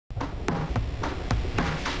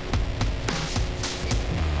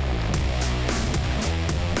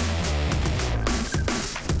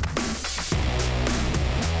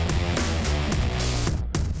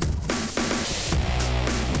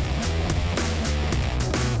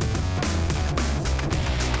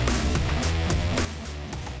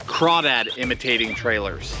crawdad imitating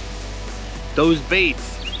trailers. Those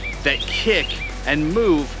baits that kick and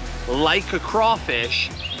move like a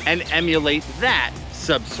crawfish and emulate that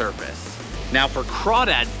subsurface. Now for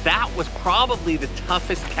crawdads, that was probably the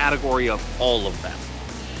toughest category of all of them.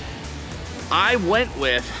 I went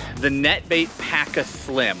with the NetBait Paca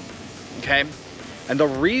Slim, okay? And the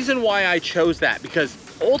reason why I chose that, because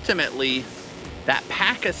ultimately that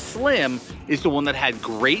Paca Slim is the one that had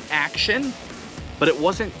great action, but it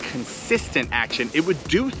wasn't consistent action. It would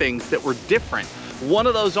do things that were different. One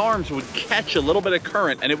of those arms would catch a little bit of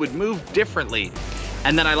current and it would move differently.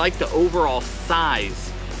 And then I like the overall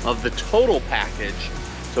size of the total package.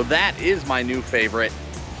 So that is my new favorite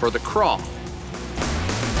for the Craw.